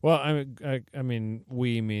 Well, I mean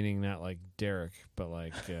we meaning not like Derek, but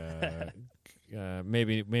like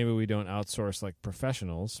maybe we don't outsource like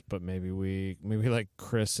professionals, but maybe like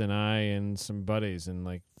Chris and I and some buddies, and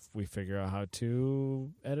like we figure out how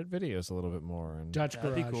to edit videos a little bit more. And Dutch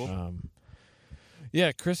Garage. That'd be cool.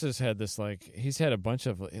 Yeah, Chris has had this he's had a bunch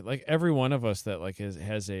of like every one of us that like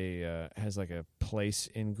has like a place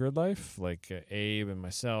in grid life, like Abe and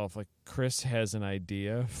myself. Like Chris has an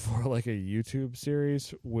idea for like a YouTube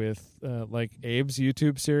series with like Abe's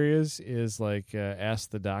YouTube series is like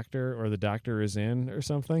Ask the Doctor or The Doctor Is In or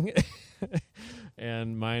something.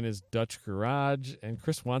 And mine is Dutch Garage, and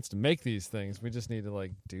Chris wants to make these things. We just need to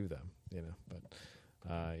like do them, but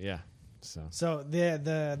yeah. So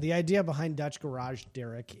the idea behind Dutch Garage,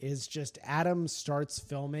 Derek, is just Adam starts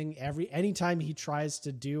filming anytime he tries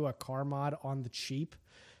to do a car mod on the cheap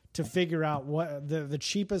to figure out what the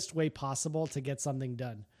cheapest way possible to get something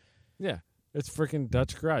done. Yeah, it's freaking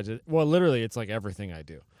Dutch Garage. Well, literally, it's like everything I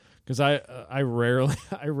do, because I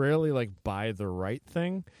rarely like buy the right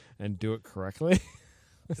thing and do it correctly.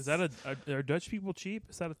 Is that are Dutch people cheap?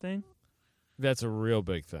 Is that a thing? That's a real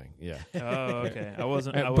big thing. Yeah. Oh, okay. I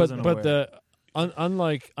wasn't but aware.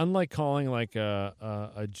 unlike calling like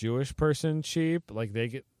a Jewish person cheap, like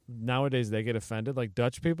nowadays they get offended. Like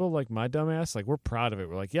Dutch people, like my dumbass, like we're proud of it.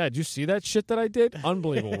 We're like, yeah, did you see that shit that I did?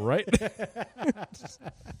 Unbelievable, right?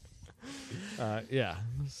 Yeah.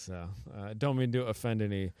 So don't mean to offend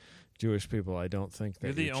any Jewish people. I don't think that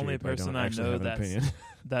you're the only cheap. person I know opinion.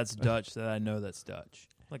 that's Dutch that I know that's Dutch.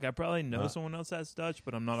 Like I probably know someone else that's Dutch,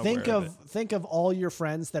 but I'm not Think aware of it. Think of all your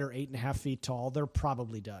friends that are 8.5 feet tall. They're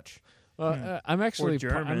probably Dutch. I'm actually or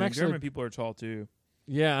German. German people are tall too.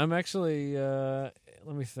 Yeah, I'm actually. Let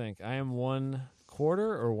me think. I am 1/4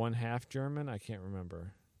 or 1/2 German. I can't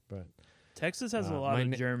remember, but Texas has a lot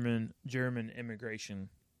of German immigration.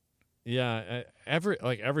 Yeah,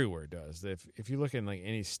 everywhere does. If you look in like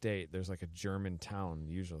any state, there's like a German town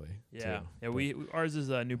usually. Yeah, too. yeah. Ours is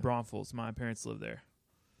New Braunfels. My parents live there.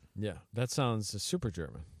 Yeah, that sounds super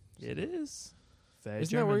German. It is.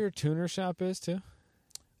 Isn't that where your tuner shop is too?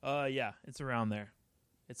 Yeah, it's around there.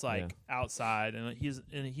 It's like outside, and he's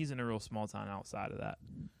in a real small town outside of that.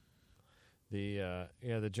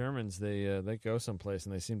 The Germans they go someplace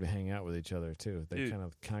and they seem to hang out with each other too. They kind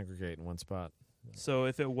of congregate in one spot. So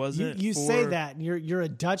if it wasn't, you say that and you're a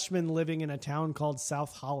Dutchman living in a town called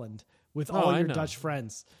South Holland with all your Dutch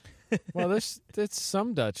friends. Well, there's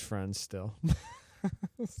some Dutch friends still.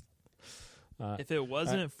 If it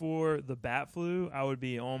wasn't for the bat flu, I would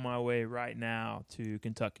be on my way right now to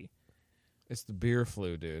Kentucky. It's the beer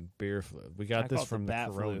flu, dude. Beer flu. We got this from the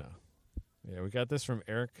Corona. Yeah, we got this from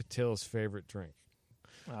Eric Cattill's favorite drink.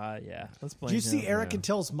 Yeah. Let's blame Do you him. see Eric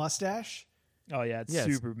Cattill's mustache? Oh, yeah.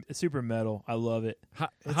 It's super metal. I love it.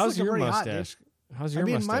 How's your pretty hot, mustache? How's your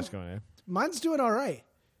mustache going, Abe? Mine's doing all right.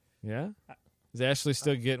 Yeah? Is Ashley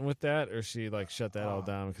still getting with that, or she like shut that all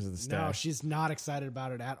down because of the stash? No, she's not excited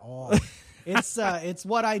about it at all. It's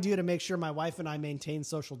what I do to make sure my wife and I maintain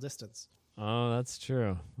social distance. Oh, that's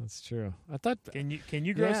true. That's true. I thought. Can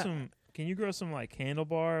you grow some? Can you grow some like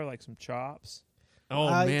handlebar, like some chops? Oh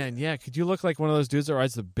man, yeah. Could you look like one of those dudes that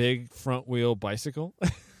rides the big front wheel bicycle?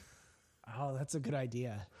 Oh, that's a good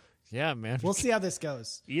idea. Yeah, man. We'll see how this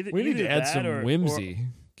goes. We need to add some whimsy.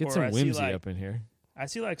 Get some whimsy up in here. I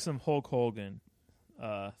see like some Hulk Hogan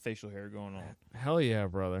facial hair going on. Hell yeah,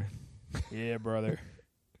 brother. Yeah, brother.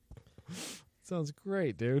 Sounds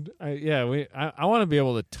great, dude. I want to be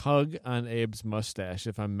able to tug on Abe's mustache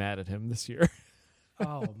if I'm mad at him this year.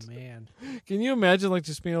 Oh man. Can you imagine like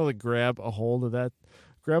just being able to grab a hold of that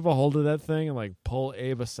thing and like pull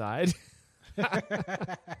Abe aside?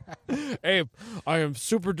 Abe, I am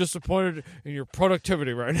super disappointed in your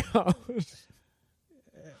productivity right now.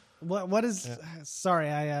 What is? Sorry,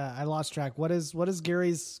 I lost track. What is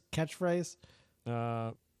Gary's catchphrase?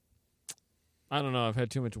 I don't know. I've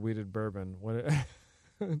had too much weeded bourbon.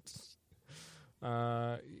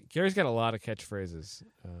 Gary's got a lot of catchphrases.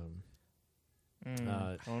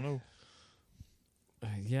 I don't know.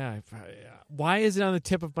 Yeah. Why is it on the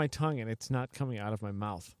tip of my tongue and it's not coming out of my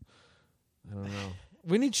mouth? I don't know.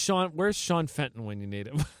 We need Sean. Where's Sean Fenton when you need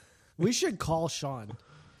him? We should call Sean.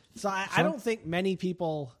 So I don't think many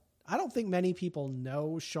people. I don't think many people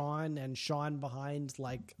know Sean and Sean behind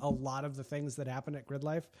like a lot of the things that happen at Grid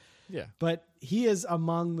Life. Yeah, but he is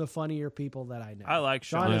among the funnier people that I know. I like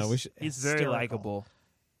Sean. He's very likable.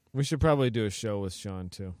 We should probably do a show with Sean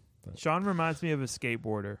too. But. Sean reminds me of a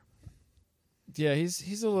skateboarder. Yeah,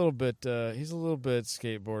 he's a little bit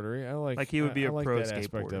skateboardery. I like he would be a pro that skateboarder.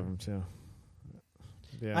 Aspect of him too.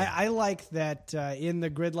 Yeah. I like that in the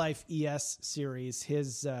Grid Life ES series.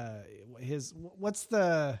 His what's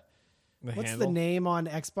the name on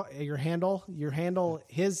Xbox? Your handle.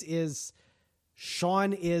 His is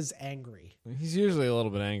Sean is angry. He's usually a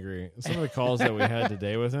little bit angry. Some of the calls that we had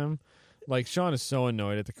today with him, like Sean is so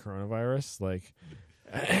annoyed at the coronavirus. Like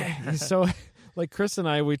he's so like Chris and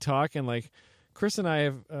I we talk and like Chris and I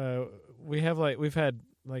have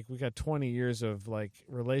we got 20 years of like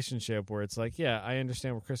relationship where it's like, yeah, I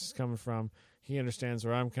understand where Chris is coming from. He understands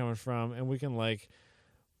where I'm coming from. And we can like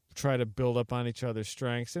try to build up on each other's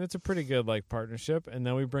strengths. And it's a pretty good like partnership. And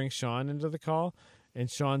then we bring Sean into the call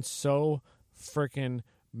and Sean's so freaking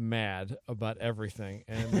mad about everything.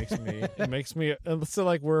 And it makes me, so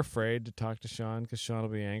like we're afraid to talk to Sean because Sean will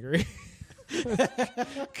be angry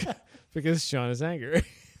because Sean is angry.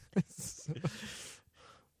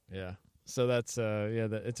 Yeah. So that's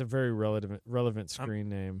it's a very relevant screen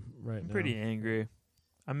name right now. I'm pretty angry.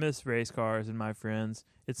 I miss race cars and my friends.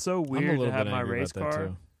 It's so weird to have my race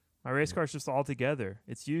car. My race car's just all together.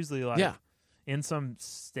 It's usually like in some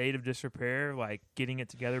state of disrepair, like getting it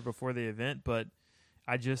together before the event, but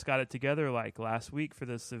I just got it together like last week for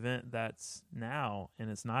this event that's now, and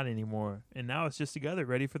it's not anymore. And now it's just together,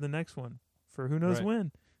 ready for the next one for who knows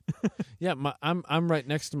when. Yeah, I'm right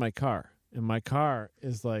next to my car. And my car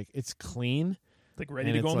is like, it's clean. Like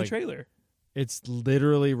ready to go on the trailer. It's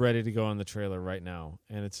literally ready to go on the trailer right now.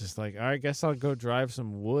 And it's just like, all right, I guess I'll go drive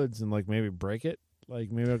some woods and like maybe break it.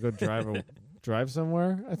 Like maybe I'll go drive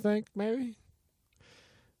somewhere, I think, maybe.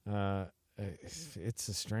 It's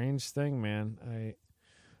a strange thing, man.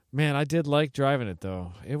 I did like driving it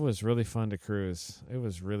though. It was really fun to cruise. It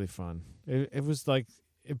was really fun. It was like,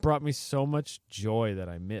 it brought me so much joy that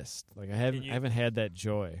I missed. Like I haven't had that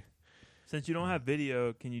joy. Since you don't have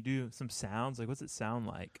video, can you do some sounds? Like, what's it sound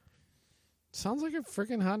like? Sounds like a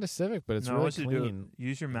freaking Honda Civic, but it's really clean.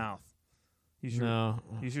 Use your mouth. Use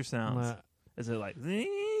your sounds. Is it like?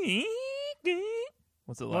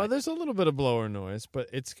 What's it like? Well, there's a little bit of blower noise, but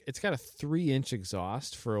it's got a 3-inch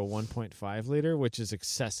exhaust for a 1.5 liter, which is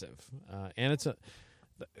excessive. And it's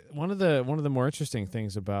one of the more interesting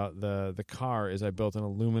things about the car is I built an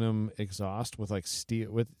aluminum exhaust with like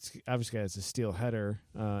steel. With obviously it's a steel header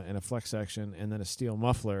and a flex section, and then a steel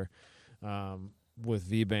muffler with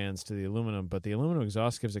V bands to the aluminum. But the aluminum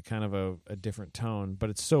exhaust gives it kind of a different tone.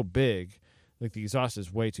 But it's so big, like the exhaust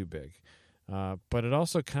is way too big. But it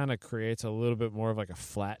also kind of creates a little bit more of like a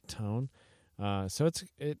flat tone. So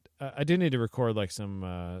I do need to record like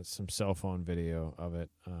some cell phone video of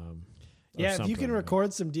it. Yeah, if you can something.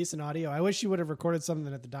 record some decent audio, I wish you would have recorded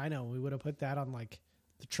something at the dyno. We would have put that on like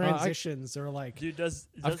the transitions or like. Dude, does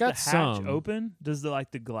I've the got hatch some. open? Does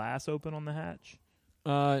the glass open on the hatch?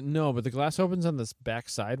 No, but the glass opens on the back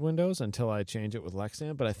side windows until I change it with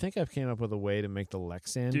Lexan. But I think I've came up with a way to make the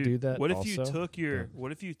Lexan Dude, do that. What if also.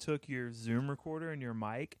 you took your Zoom recorder and your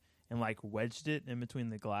mic and like wedged it in between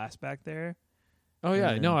the glass back there? Oh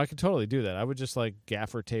yeah, And no, I could totally do that. I would just like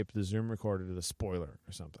gaffer tape the Zoom recorder to the spoiler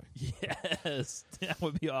or something. Yes, that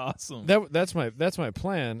would be awesome. That's my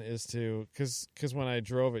plan is to because when I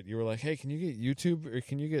drove it, you were like, hey, can you get YouTube or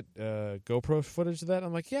can you get GoPro footage of that?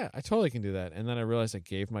 I'm like, yeah, I totally can do that. And then I realized I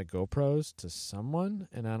gave my GoPros to someone,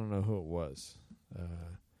 and I don't know who it was.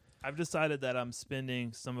 I've decided that I'm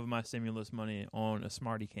spending some of my stimulus money on a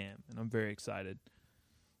Smarty Cam, and I'm very excited.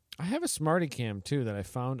 I have a Smarty Cam too that I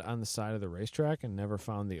found on the side of the racetrack and never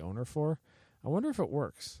found the owner for. I wonder if it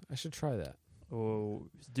works. I should try that. Oh,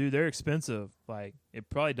 dude, they're expensive. Like, it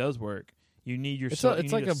probably does work. You need your It's you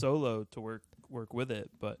like need a solo to work with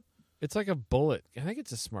it, but it's like a bullet. I think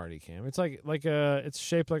it's a Smarty Cam. It's it's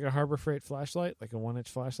shaped like a Harbor Freight flashlight, like a 1-inch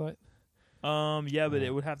flashlight. yeah, but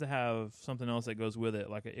it would have to have something else that goes with it.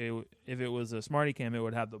 Like, if it was a Smarty Cam, it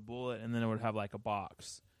would have the bullet, and then it would have like a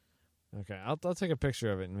box. Okay, I'll take a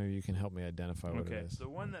picture of it, and maybe you can help me identify what it is. The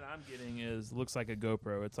one that I'm getting looks like a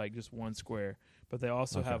GoPro. It's like just one square, but they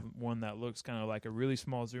also have one that looks kind of like a really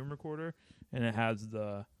small Zoom recorder, and it has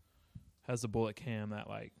the bullet cam that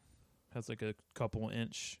like has like a couple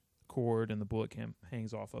inch cord, and the bullet cam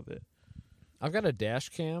hangs off of it. I've got a dash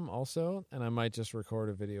cam also, and I might just record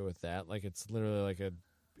a video with that. Like it's literally like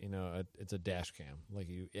it's a dash cam. Like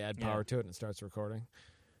you add power to it, and it starts recording.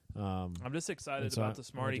 I'm just excited about the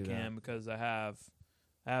Smarty Cam because I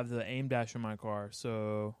have the aim dash in my car,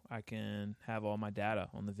 so I can have all my data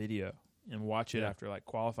on the video and watch it after like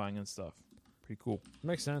qualifying and stuff. Pretty cool.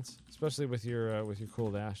 Makes sense, especially with your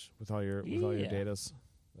cool dash with all your datas.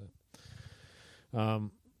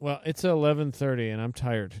 Well, it's 11:30 and I'm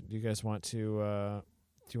tired. Do you guys want to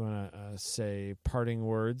say parting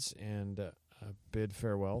words and bid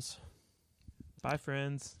farewells? Bye,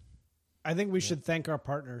 friends. I think we should thank our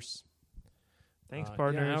partners. Thanks,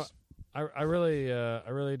 partners. I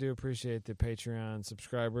really do appreciate the Patreon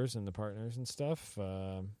subscribers and the partners and stuff.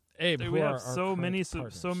 Abe, Dude, who we are have our so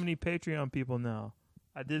many Patreon people now.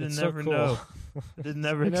 I didn't never know. I didn't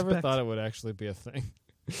never. I never thought it would actually be a thing.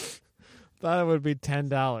 Thought it would be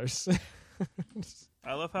 $10.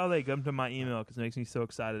 I love how they come to my email because it makes me so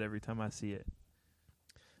excited every time I see it.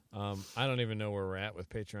 I don't even know where we're at with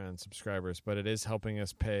Patreon subscribers, but it is helping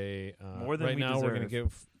us pay more than right we now. deserve.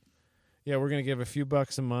 We're gonna give a few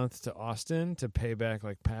bucks a month to Austin to pay back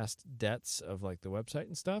like past debts of like the website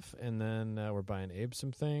and stuff, and then we're buying Abe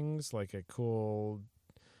some things like a cool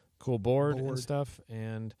board and stuff.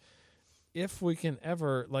 And if we can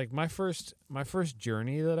ever like my first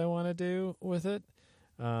journey that I want to do with it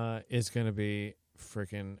is gonna be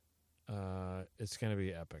freaking it's gonna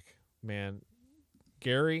be epic, man.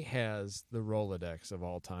 Gary has the Rolodex of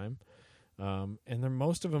all time, and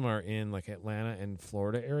most of them are in like Atlanta and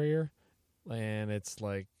Florida area, and it's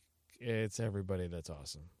everybody that's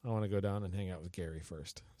awesome. I want to go down and hang out with Gary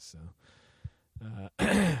first. So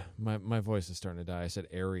my voice is starting to die. I said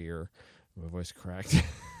airier, my voice cracked,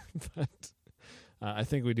 but I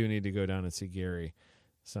think we do need to go down and see Gary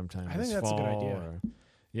sometime. I think that's fall a good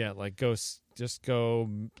idea. like just go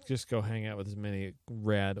hang out with as many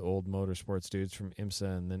rad old motorsports dudes from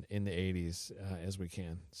IMSA and then in the 80s as we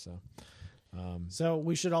can. So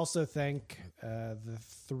we should also thank the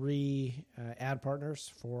 3 ad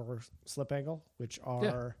partners for Slip Angle, which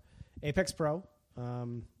are Apex Pro,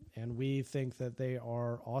 and we think that they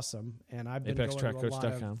are awesome. And I've been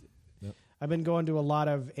going to a lot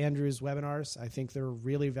of Andrew's webinars. I think they're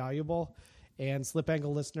really valuable. And Slip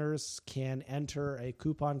Angle listeners can enter a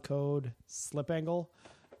coupon code SLIPANGLE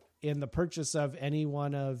in the purchase of any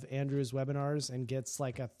one of Andrew's webinars and gets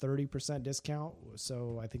like a 30% discount.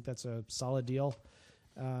 So I think that's a solid deal.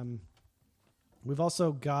 We've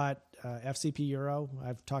also got FCP Euro.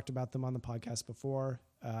 I've talked about them on the podcast before.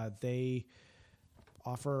 They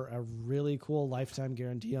offer a really cool lifetime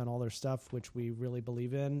guarantee on all their stuff, which we really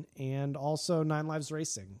believe in, and also 9 Lives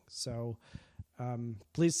Racing. So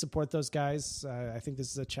please support those guys. I think this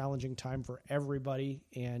is a challenging time for everybody.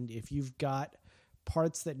 And if you've got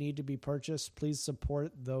parts that need to be purchased, please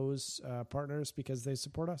support those partners because they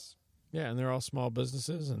support us. Yeah, and they're all small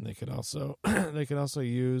businesses, and they could also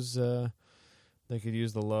use the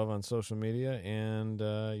love on social media. And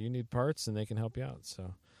you need parts, and they can help you out.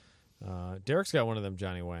 So Derek's got one of them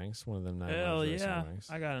Johnny Wangs, one of them 9 Hell Lives yeah! Wangs.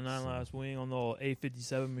 I got a 9 Lives wing on the old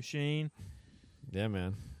 857 machine. Yeah,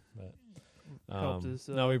 man. But Helped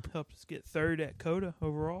us get third at COTA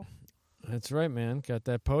overall. That's right, man. Got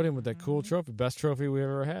that podium with that cool trophy. Best trophy we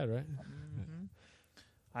ever had, right? Mm-hmm.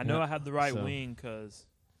 I know I had the right wing because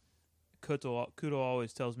Kudo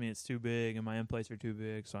always tells me it's too big and my end plates are too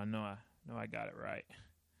big, so I know I got it right.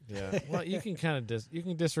 Yeah. Well, you can kind of you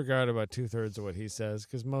can disregard about 2/3 of what he says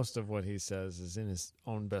because most of what he says is in his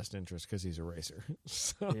own best interest because he's a racer.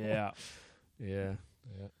 So, yeah.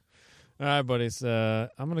 All right, buddies. I'm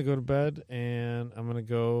gonna go to bed and I'm gonna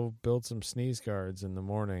go build some sneeze guards in the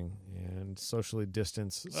morning and socially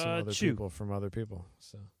distance some other people from other people.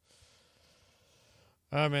 So.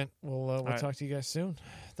 All right, man. We'll talk to you guys soon.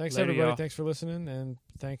 Thanks, Later, everybody. y'all. Thanks for listening, and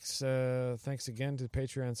thanks again to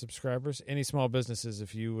Patreon subscribers. Any small businesses,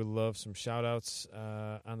 if you would love some shout-outs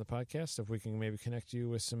on the podcast, if we can maybe connect you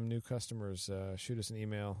with some new customers, shoot us an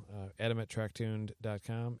email,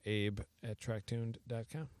 adam@tracktuned.com,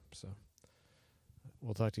 abe@tracktuned.com. So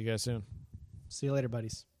we'll talk to you guys soon. See you later,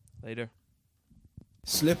 buddies. Later.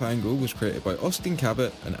 Slip Angle was created by Austin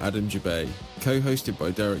Cabot and Adam Jabay, co-hosted by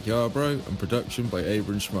Derek Yarbrough and production by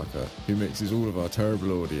Abram Schmucker, who mixes all of our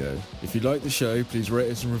terrible audio. If you like the show, please rate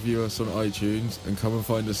us and review us on iTunes and come and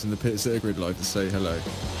find us in the pits at a grid life to say hello.